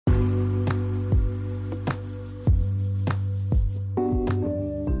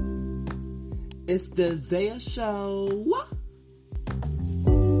It's the Zaya Show.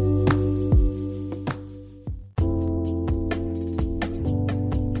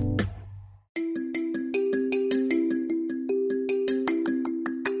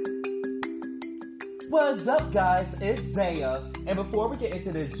 What's up, guys? It's Zaya. And before we get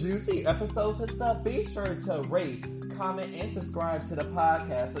into the juicy episodes and stuff, be sure to rate, comment, and subscribe to the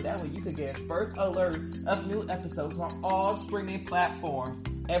podcast so that way you can get first alert of new episodes on all streaming platforms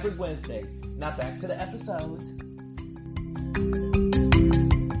every Wednesday. Now back to the episode.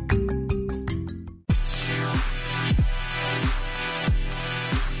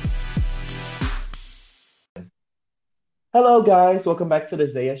 Hello, guys. Welcome back to the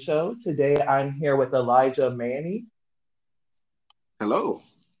Zaya Show. Today I'm here with Elijah Manley. Hello.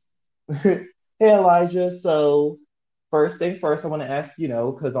 Hey, Elijah. So, first thing first, I want to ask,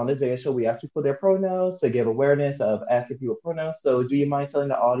 because on the Zaya Show, we ask people their pronouns to give awareness of asking people pronouns. So, do you mind telling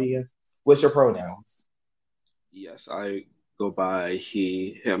the audience what's your pronouns? Yes, I go by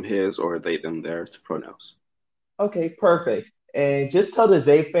he, him, his, or they, them, theirs pronouns. Okay, perfect. And just tell the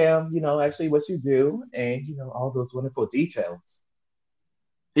Zay fam, actually what you do and, all those wonderful details.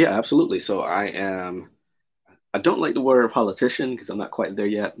 Yeah, absolutely. So I don't like the word politician because I'm not quite there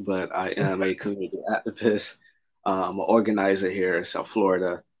yet, but I am a community activist. I'm an organizer here in South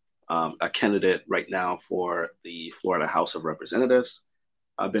Florida, a candidate right now for the Florida House of Representatives.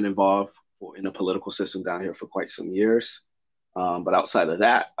 I've been involved in the political system down here for quite some years. But outside of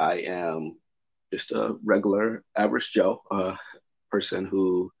that, I am just a regular average Joe, person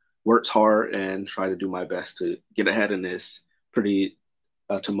who works hard and try to do my best to get ahead in this pretty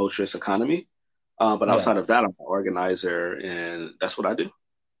tumultuous economy. But outside of Yes. that, I'm an organizer, and that's what I do.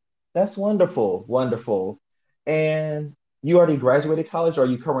 That's wonderful. Wonderful. And you already graduated college or are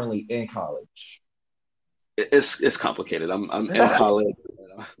you currently in college? It's complicated. I'm in college,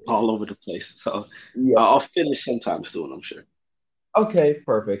 all over the place. So Yeah. I'll finish sometime soon, I'm sure. Okay,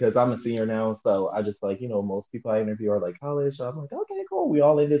 perfect. Because I'm a senior now, so I just like, most people I interview are like college. So I'm like, okay, cool. We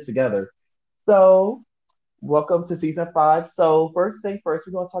all in this together. So welcome to season 5. So first thing first,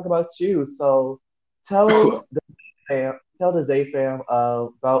 we're gonna talk about you. So tell the Zay fam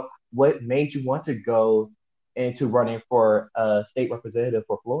about what made you want to go into running for a state representative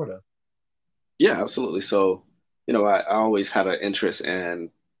for Florida. Yeah, absolutely. So, I always had an interest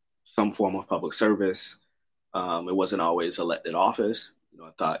in some form of public service. It wasn't always elected office. I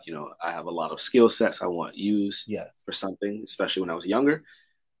thought, I have a lot of skill sets I want used Yes. for something, especially when I was younger.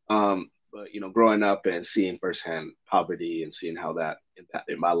 But growing up and seeing firsthand poverty and seeing how that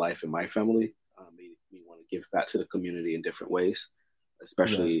impacted my life and my family made me want to give back to the community in different ways, Yes.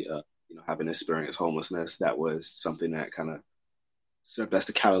 especially having experienced homelessness. That was something that kind of served as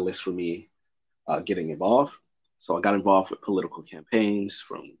the catalyst for me getting involved. So I got involved with political campaigns,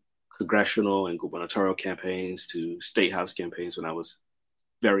 from congressional and gubernatorial campaigns to state house campaigns when I was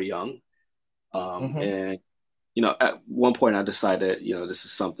very young. Mm-hmm. And at one point I decided, this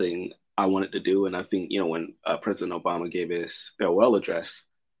is something I wanted to do. And I think, when President Obama gave his farewell address,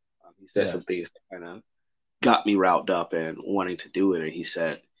 he said Yes. some things that kind of got me riled up and wanting to do it. And he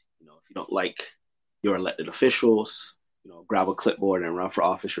said, if you don't like your elected officials, grab a clipboard and run for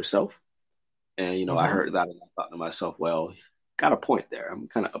office yourself. And, I Mm-hmm. heard that and I thought to myself, well, got a point there. I'm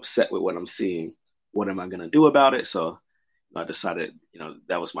kind of upset with what I'm seeing. What am I going to do about it? So I decided,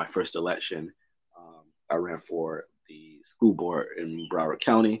 that was my first election. I ran for the school board in Broward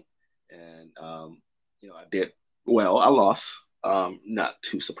County, and I did well. I lost, not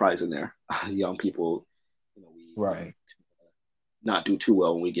too surprising there. Young people, we Right. not do too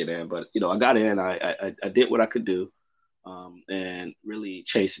well when we get in, but I got in. I did what I could do, and really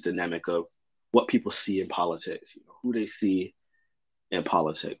changed the dynamic of what people see in politics. Who they see in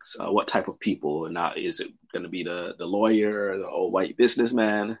politics, what type of people, and not is it going to be the lawyer, the old white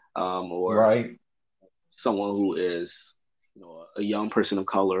businessman, or Right. someone who is, a young person of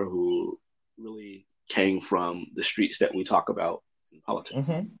color who really came from the streets that we talk about in politics.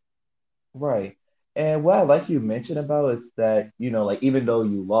 Mm-hmm. Right. And what I like you mentioned about is that, like even though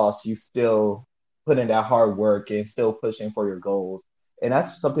you lost, you still put in that hard work and still pushing for your goals. And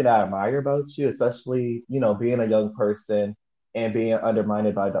that's something that I admire about you, especially, being a young person and being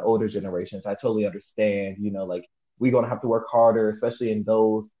undermined by the older generations. I totally understand, like we're gonna have to work harder, especially in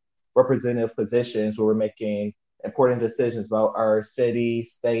those representative positions where we're making important decisions about our city,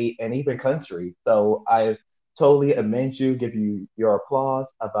 state, and even country. So I totally amend you, give you your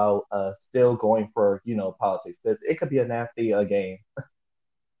applause about still going for politics because it could be a nasty game.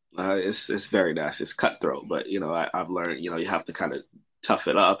 It's very nice. It's cutthroat, but I've learned you have to kind of tough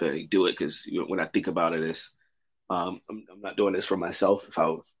it up and do it because when I think about it, it's I'm not doing this for myself. If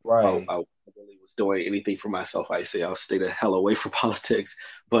I Right. really was doing anything for myself, I say I'll stay the hell away from politics.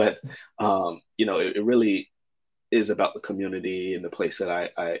 But it really is about the community and the place that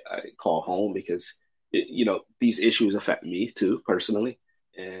I call home because these issues affect me too personally,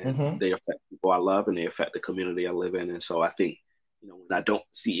 and Hmm. they affect people I love and they affect the community I live in. And so I think when I don't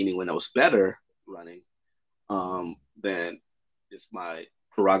see anyone else better running, then it's my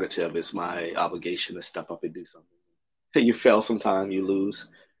prerogative, it's my obligation to step up and do something. You fail sometime, you lose.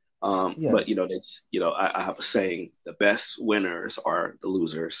 But Yes. I have a saying: the best winners are the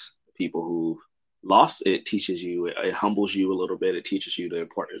losers. The people who lost, it teaches you, it humbles you a little bit. It teaches you the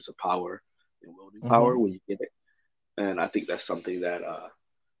importance of power and wielding power Hmm. when you get it. And I think that's something that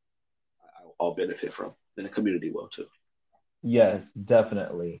I'll benefit from, and the community will too. Yes,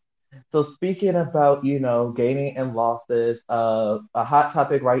 definitely. So speaking about, gaining and losses, a hot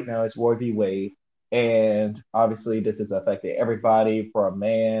topic right now is Roe v. Wade. And obviously this is affecting everybody from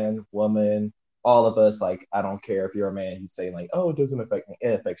man, woman, all of us. Like, I don't care if you're a man, you say like, oh, it doesn't affect me,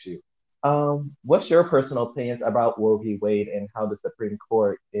 it affects you. What's your personal opinions about Roe v. Wade and how the Supreme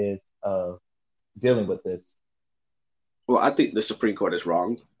Court is dealing with this? Well, I think the Supreme Court is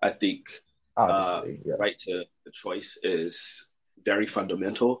wrong. I think Obviously, the yeah. right to the choice is very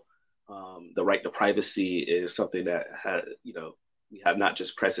fundamental. The right to privacy is something that we have not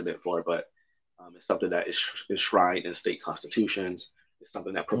just precedent for, but it's something that is enshrined in state constitutions. It's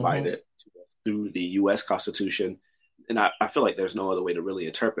something that Hmm. provided to us through the U.S. Constitution, and I feel like there's no other way to really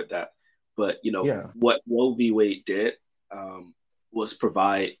interpret that. But Yeah. what Roe v. Wade did was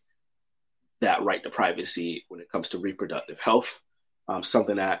provide that right to privacy when it comes to reproductive health,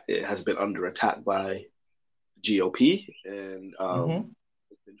 something that it has been under attack by GOP, and Hmm.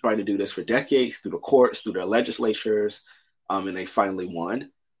 it's been trying to do this for decades through the courts, through their legislatures, and they finally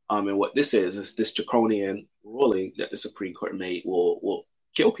won. And what this is this draconian ruling that the Supreme Court made will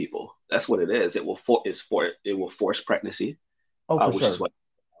kill people. That's what it is. It will force pregnancy, Oh, for which is sure. what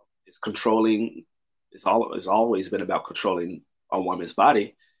is controlling. It's always been about controlling a woman's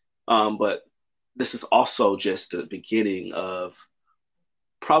body, but this is also just the beginning of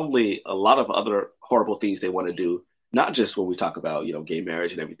probably a lot of other horrible things they want to do, not just when we talk about, gay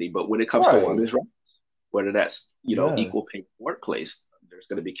marriage and everything, but when it comes to Right. women's rights, whether that's, Yes. equal pay in the workplace, there's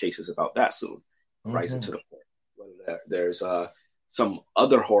going to be cases about that soon rising to Hmm. the point. Whether there's some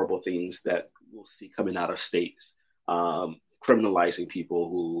other horrible things that we'll see coming out of states, criminalizing people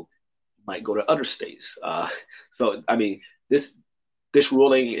who might go to other states. So, I mean, this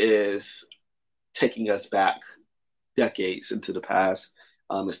ruling is taking us back decades into the past.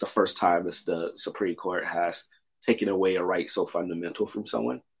 It's the first time as the Supreme Court has taken away a right so fundamental from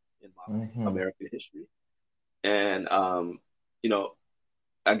someone in modern Hmm. American history. And you know,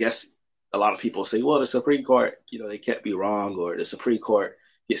 I guess a lot of people say, well, the Supreme Court, they can't be wrong, or the Supreme Court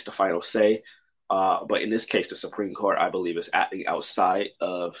gets the final say. But in this case, the Supreme Court, I believe, is acting outside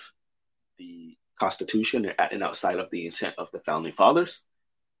of the Constitution and acting outside of the intent of the founding fathers.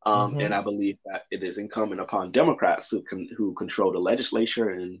 And I Hmm. believe that it is incumbent upon Democrats who control the legislature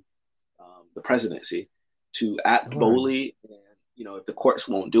and the presidency to act Right. boldly. And if the courts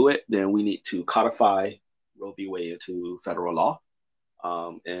won't do it, then we need to codify Roe v. Wade into federal law.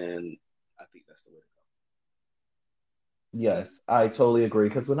 And I think that's the way to Yes, I totally agree.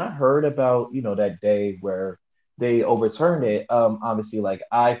 Because when I heard about, that day where they overturned it, obviously, like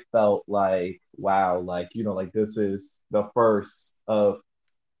I felt like, wow, like, like this is the first of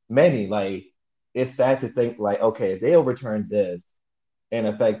many. Like, it's sad to think, like, okay, if they overturned this and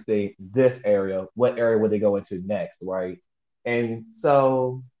affecting this area, what area would they go into next, right? And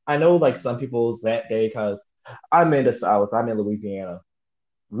so I know, like, some people's that day, because I'm in the South, I'm in Louisiana.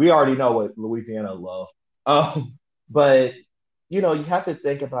 We already know what Louisiana love. But you have to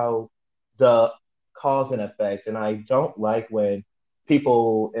think about the cause and effect. And I don't like when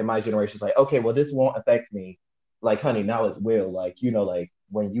people in my generation is like, okay, well, this won't affect me. Like, honey, now it will. Like, like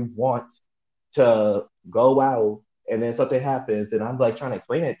when you want to go out and then something happens, and I'm like trying to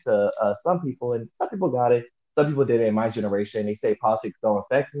explain it to some people, and some people got it, some people did it in my generation. They say politics don't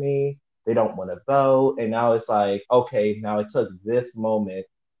affect me, they don't want to vote, and now it's like, okay, now it took this moment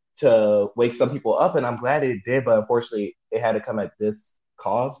to wake some people up, and I'm glad it did, but unfortunately, it had to come at this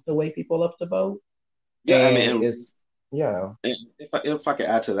cost to wake people up to vote, yeah, I mean, and it's yeah, if I could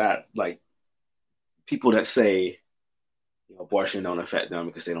add to that, like people that say abortion don't affect them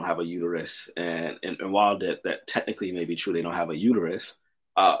because they don't have a uterus, and while that technically may be true, they don't have a uterus.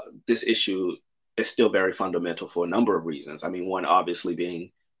 This issue is still very fundamental for a number of reasons. I mean, one obviously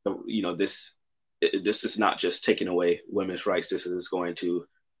being this is not just taking away women's rights. This is going to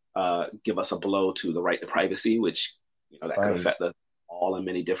give us a blow to the right to privacy, which that could right, affect us all in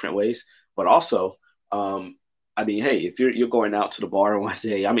many different ways. But also, um, I mean, hey, if you're going out to the bar one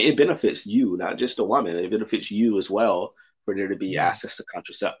day, I mean, it benefits you, not just the woman. It benefits you as well for there to be Yeah. access to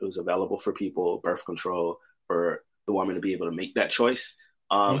contraceptives available for people, birth control, for the woman to be able to make that choice.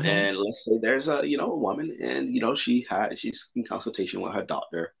 Mm-hmm. And let's say there's a woman, and she's in consultation with her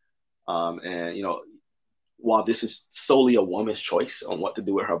doctor, and while this is solely a woman's choice on what to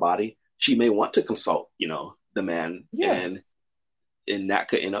do with her body, she may want to consult, the man, Yes. and that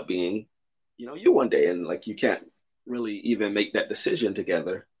could end up being, you one day, and like you can't really even make that decision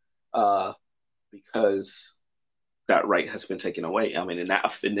together, uh, because that right has been taken away. I mean,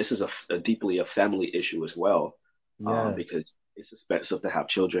 and this is a deeply a family issue as well, Yes. because it's expensive to have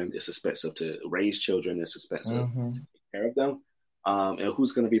children, it's expensive to raise children, it's expensive to Mm-hmm. take care of them, and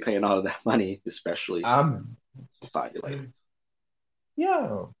who's going to be paying all of that money, especially I'm society like this.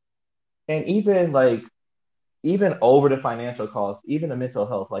 yeah. And even like even over the financial costs, even the mental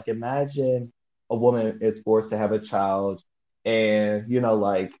health, like imagine a woman is forced to have a child and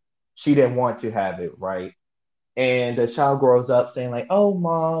like she didn't want to have it, right? And the child grows up saying like, "Oh,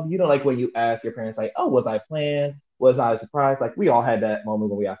 mom," like when you ask your parents like, "Oh, was I planned? Was I surprised?" Like we all had that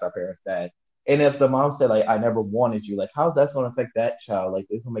moment when we asked our parents that. And if the mom said like, "I never wanted you," like how's that going to affect that child? Like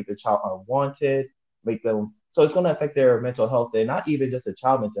it's going to make the child unwanted, make them so it's going to affect their mental health, and not even just the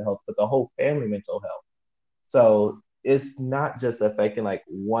child mental health, but the whole family mental health. So it's not just affecting like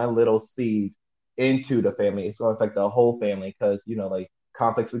one little seed into the family. It's going to affect the whole family because, like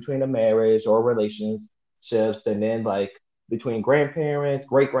conflicts between the marriage or relationships, and then like between grandparents,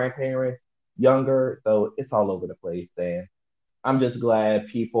 great grandparents, younger. So it's all over the place. And I'm just glad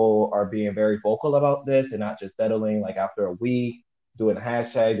people are being very vocal about this and not just settling like after a week, doing a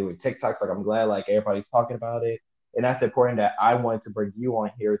hashtag, doing TikToks. Like I'm glad like everybody's talking about it. And that's important that I wanted to bring you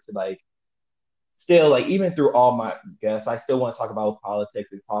on here to like still like even through all my guests, I still want to talk about politics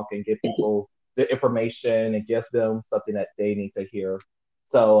and talk and give people the information and give them something that they need to hear.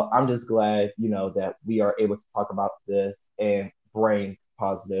 So I'm just glad, that we are able to talk about this and bring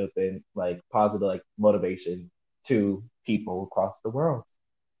positive and like positive like motivation to people across the world.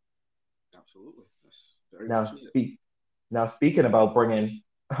 Absolutely, that's very Now much needed. speak now speaking about bringing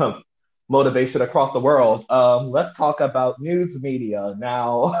motivation across the world, let's talk about news media.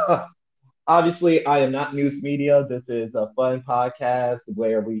 Now obviously, I am not news media. This is a fun podcast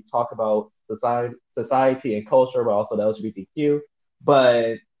where we talk about society and culture, but also the LGBTQ.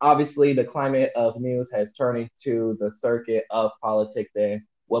 But obviously, the climate of news has turned into the circuit of politics and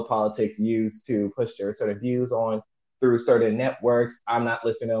what politics use to push their certain views on through certain networks. I'm not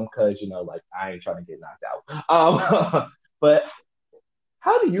listening to them because, like I ain't trying to get knocked out. But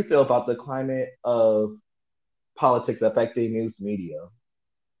how do you feel about the climate of politics affecting news media?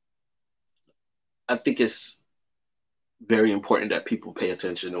 I think it's very important that people pay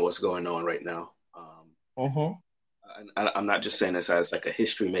attention to what's going on right now. Mm-hmm. I'm not just saying this as like a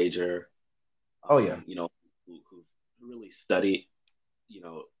history major, Oh yeah. who really studied, you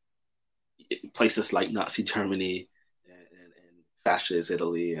know, places like Nazi Germany and fascist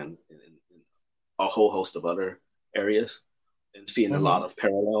Italy and a whole host of other areas, and seeing a Mm-hmm. lot of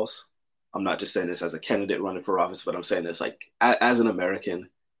parallels. I'm not just saying this as a candidate running for office, but I'm saying this like as an American,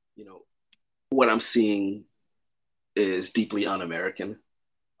 you know, what I'm seeing is deeply un-American.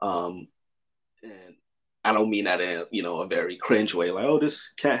 Um, and I don't mean that in a very cringe way, like, oh,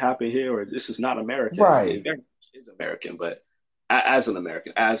 this can't happen here, or this is not American. I mean, it Right. very much is American, but as an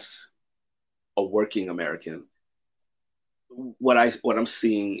American, as a working American, what I'm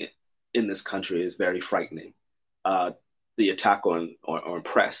seeing in this country is very frightening. The attack on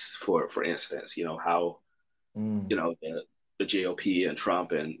press, for instance, how Mm. the GOP and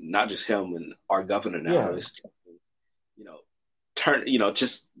Trump, and not just him and our governor now, Yeah. is you know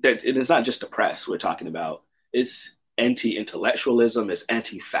just that it is not just the press we're talking about. It's anti-intellectualism, it's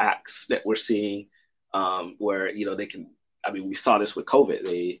anti-facts that we're seeing, where they can. I mean, we saw this with COVID.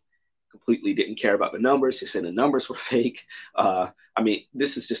 They completely didn't care about the numbers. They said the numbers were fake. I mean,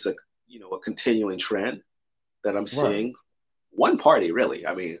 this is just a continuing trend that I'm Right. seeing. One party, really.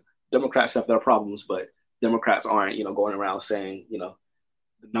 I mean, Democrats have their problems, but Democrats aren't, going around saying, the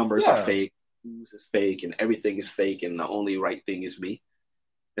numbers are Yeah. fake, news is fake, and everything is fake, and the only right thing is me.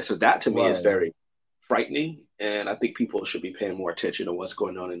 And so that to me is Right. very frightening. And I think people should be paying more attention to what's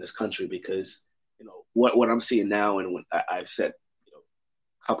going on in this country, because, what I'm seeing now, and when I've said,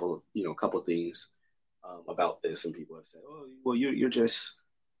 couple things about this, and people have said, oh, well, you're just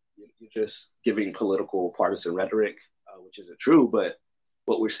giving political partisan rhetoric, which isn't true. But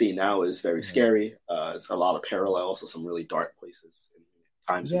what we're seeing now is very Yeah. scary. It's a lot of parallels to some really dark places and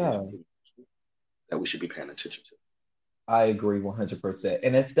times in Yeah. history that we should be paying attention to. I agree 100%.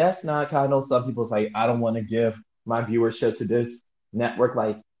 And if that's not kind of, know some people's like, I don't want to give my viewership to this network.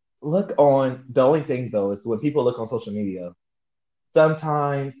 Like, look on the only thing though is when people look on social media,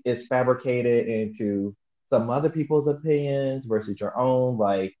 sometimes it's fabricated into some other people's opinions versus your own.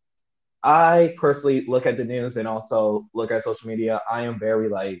 Like, I personally look at the news and also look at social media. I am very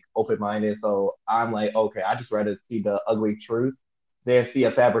like open minded. So I'm like, okay, I just rather see the ugly truth than see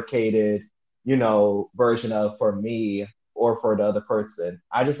a fabricated, version of for me or for the other person.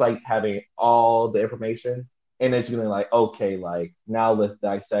 I just like having all the information and then feeling like, okay, like now let's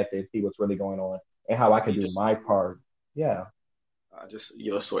dissect and see what's really going on and how I can You do just my part. Yeah. just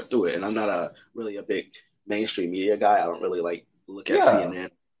sort through it. And I'm not a really a big mainstream media guy. I don't really like look at Yeah.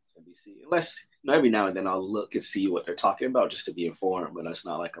 CNN, NBC, unless every now and then I'll look and see what they're talking about just to be informed. But that's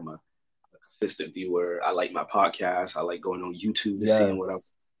not like I'm a consistent viewer. I like my podcast. I like going on YouTube to seeing what I'm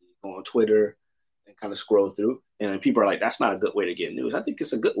Yes. going on Twitter and kind of scroll through. And people are like, that's not a good way to get news. I think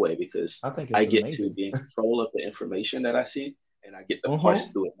it's a good way because I think I it's get to amazing. be in control of the information that I see, and I get to parse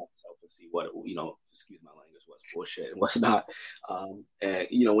Mm-hmm. through it myself and see what excuse my language, what's bullshit and what's not. And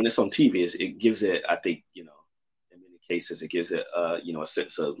when it's on TV, it gives it, I think, in many cases, it gives it, a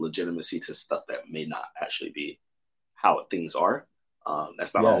sense of legitimacy to stuff that may not actually be how things are.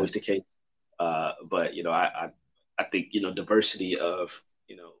 That's not always Yes. the case, but I think diversity of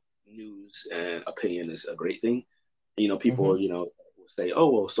news and opinion is a great thing. People Mm-hmm. will say, oh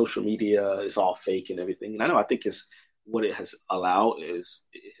well, social media is all fake and everything, and I think it's what it has allowed is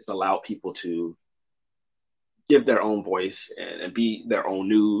it has allowed people to give their own voice and be their own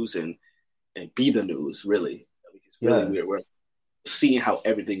news and be the news really, because really we're Yes. seeing how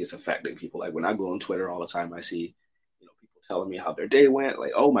everything is affecting people. Like when I go on Twitter all the time, I see people telling me how their day went.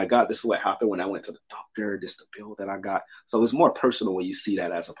 Like, oh my God, this is what happened when I went to the doctor. This is the bill that I got. So it's more personal when you see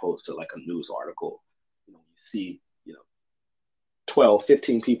that as opposed to like a news article. You see 12,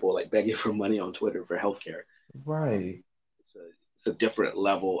 15 people like begging for money on Twitter for healthcare. Um, Right. it's a different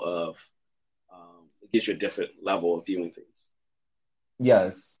level of it gives you a different level of viewing things.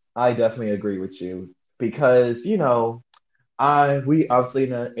 Yes, I definitely agree with you because, we obviously in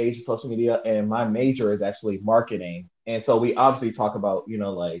the age of social media and my major is actually marketing. And so we obviously talk about,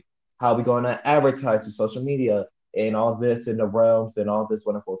 like how we going to advertise to social media and all this in the realms and all this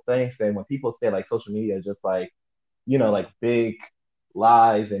wonderful things. And when people say like social media is just like, like big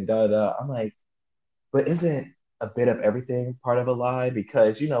lies and da, I'm like, but isn't a bit of everything part of a lie?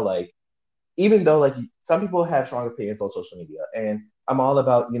 Because, like even though like some people have strong opinions on social media, and I'm all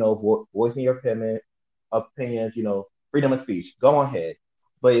about voicing your opinions, freedom of speech. Go ahead,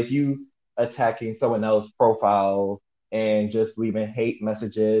 but if you attacking someone else's profile and just leaving hate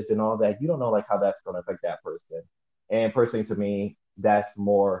messages and all that, you don't know like how that's going to affect that person. And personally, to me, that's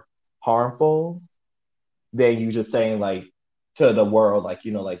more harmful than you just saying like to the world, like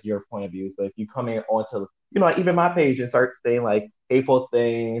like your point of view. So if you come in onto like even my page and start saying like hateful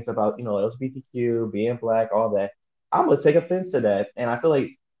things about LGBTQ, being black, all that, I'm gonna take offense to that. And I feel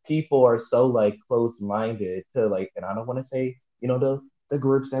like people are so like closed minded to like, and I don't want to say the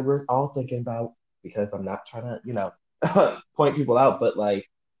groups that we're all thinking about because I'm not trying to point people out, but like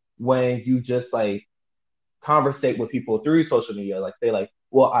when you just like conversate with people through social media, like say like,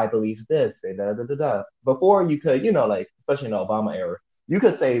 well, I believe this and da da da da. Before you could, like especially in the Obama era, you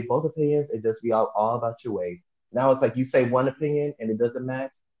could say both opinions and just be all about your way. Now it's like you say one opinion and it doesn't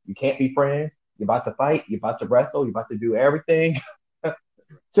match. You can't be friends. You're about to fight. You're about to wrestle. You're about to do everything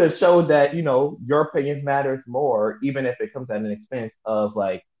to show that your opinion matters more, even if it comes at an expense of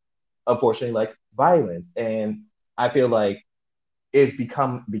like, unfortunately, like violence. And I feel like it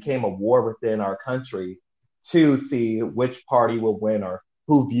became a war within our country to see which party will win or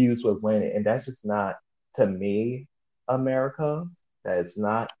who views would win. And that's just not, to me, America. That is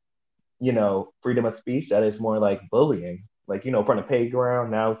not, freedom of speech. That is more like bullying. Like, from the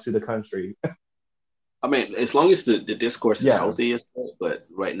playground now to the country. I mean, as long as the discourse is Yeah. healthy, it's good, but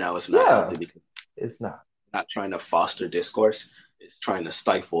right now it's not healthy Yeah. because It's not. it's not trying to foster discourse. It's trying to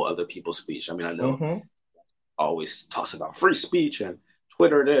stifle other people's speech. I mean, I know Mm-hmm. always talks about free speech and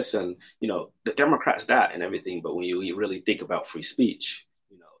Twitter this and the Democrats that and everything, but when you really think about free speech,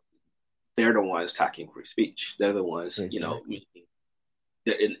 they're the ones attacking free speech. They're the ones, Exactly.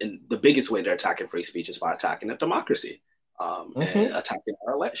 in the biggest way they're attacking free speech is by attacking the democracy, and Mm-hmm. attacking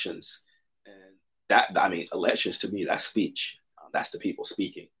our elections. And that, I mean, elections to me, that's speech. That's the people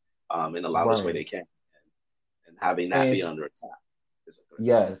speaking in the loudest way Right. they can. And having that be And under attack is a threat.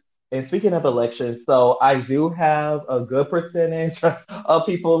 yes. And speaking of elections, so I do have a good percentage of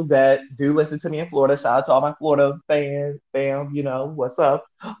people that do listen to me in Florida. Shout out to all my Florida fans, fam, what's up.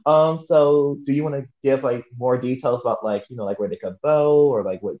 So do you want to give like more details about like, like where they could vote or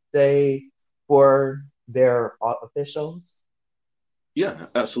like what day for their officials? Yeah,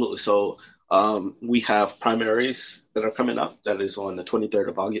 absolutely. So we have primaries that are coming up. That is on the 23rd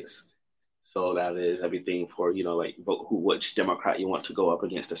of August. So that is everything for, like vote which Democrat you want to go up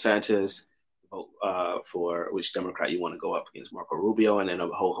against DeSantis, vote for which Democrat you want to go up against Marco Rubio, and then a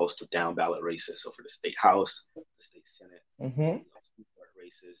whole host of down ballot races. So for the state house, the state senate, Mm-hmm. school board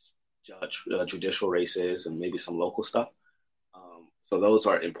races, judicial races, and maybe some local stuff. So those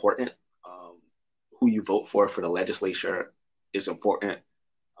are important. Um, who you vote for the legislature is important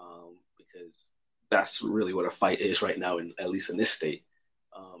because that's really what a fight is right now, at least in this state.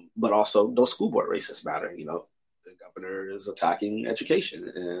 But also, those school board races matter. The governor is attacking education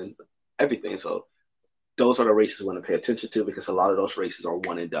and everything. So those are the races we want to pay attention to because a lot of those races are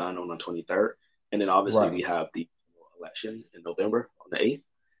one and done on the 23rd. And then obviously we Right. have the election in November on the 8th.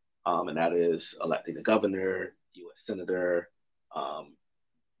 And that is electing the governor, U.S. senator, um,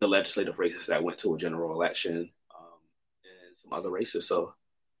 the legislative races that went to a general election, and some other races. So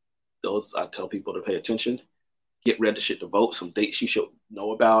those I tell people to pay attention, get registered to vote. Some dates you should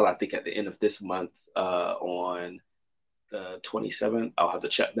know about. I think at the end of this month, on the 27th, I'll have to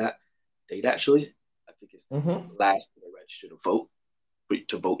check that date actually. I think it's Mm-hmm. the last day to register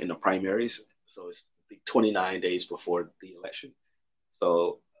to vote in the primaries. So it's I think 29 days before the election.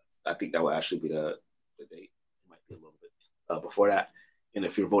 So I think that will actually be the date. It might be a little bit before that. And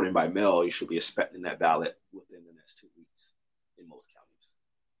if you're voting by mail, you should be expecting that ballot within the next 2 weeks in most counties.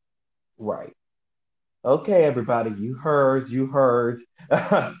 Right. Okay, everybody, you heard.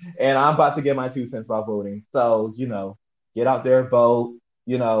 And I'm about to get my 2 cents about voting. So, get out there, vote.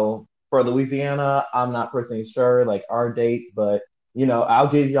 For Louisiana, I'm not personally sure, like our dates, but, I'll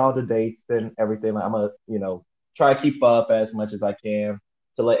give y'all the dates and everything. Like, I'm going to, try to keep up as much as I can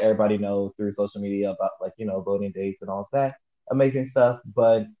to let everybody know through social media about, like, voting dates and all of that amazing stuff.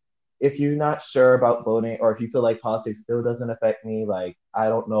 But if you're not sure about voting or if you feel like politics still doesn't affect me, like, I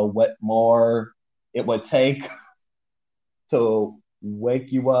don't know what more it would take to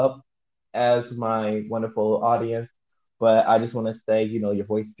wake you up as my wonderful audience. But I just want to say, your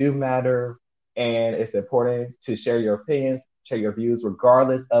voice do matter, and it's important to share your opinions, share your views,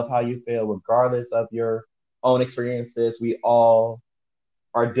 regardless of how you feel, regardless of your own experiences. We all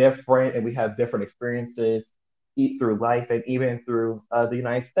are different, and we have different experiences eat through life and even through the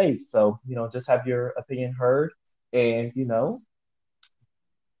United States. So, just have your opinion heard, and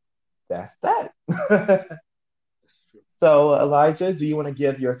that's that. So, Elijah, do you want to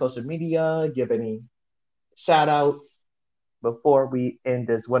give your social media, give any shout outs before we end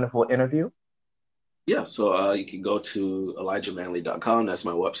this wonderful interview? Yeah, so you can go to EijahManley.com. That's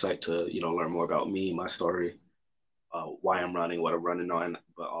my website to learn more about me, my story, why I'm running, what I'm running on,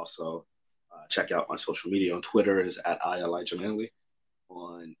 but also check out my social media. On Twitter is at @IElijahManley,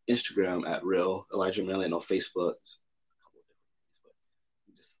 on Instagram at Real Elijah Manley, and on Facebook, a couple of different things, but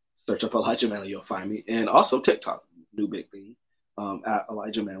you just search up Elijah Manley, you'll find me, and also TikTok, new big thing, at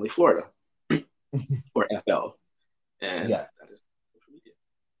Elijah Manley, Florida, or FL, and Yes. that is social media.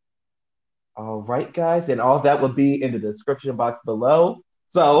 All right, guys. And all that will be in the description box below.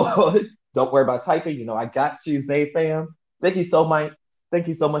 So don't worry about typing. I got you, Zay fam. Thank you so much. Thank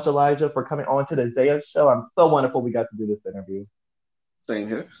you so much, Elijah, for coming on to the Zaya show. I'm so wonderful we got to do this interview. Same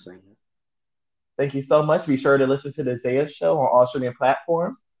here, same here. Thank you so much. Be sure to listen to the Zaya show on all streaming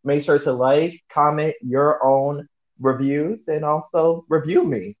platforms. Make sure to like, comment your own reviews, and also review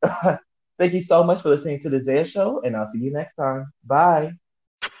me. Thank you so much for listening to the Zaya show, and I'll see you next time. Bye.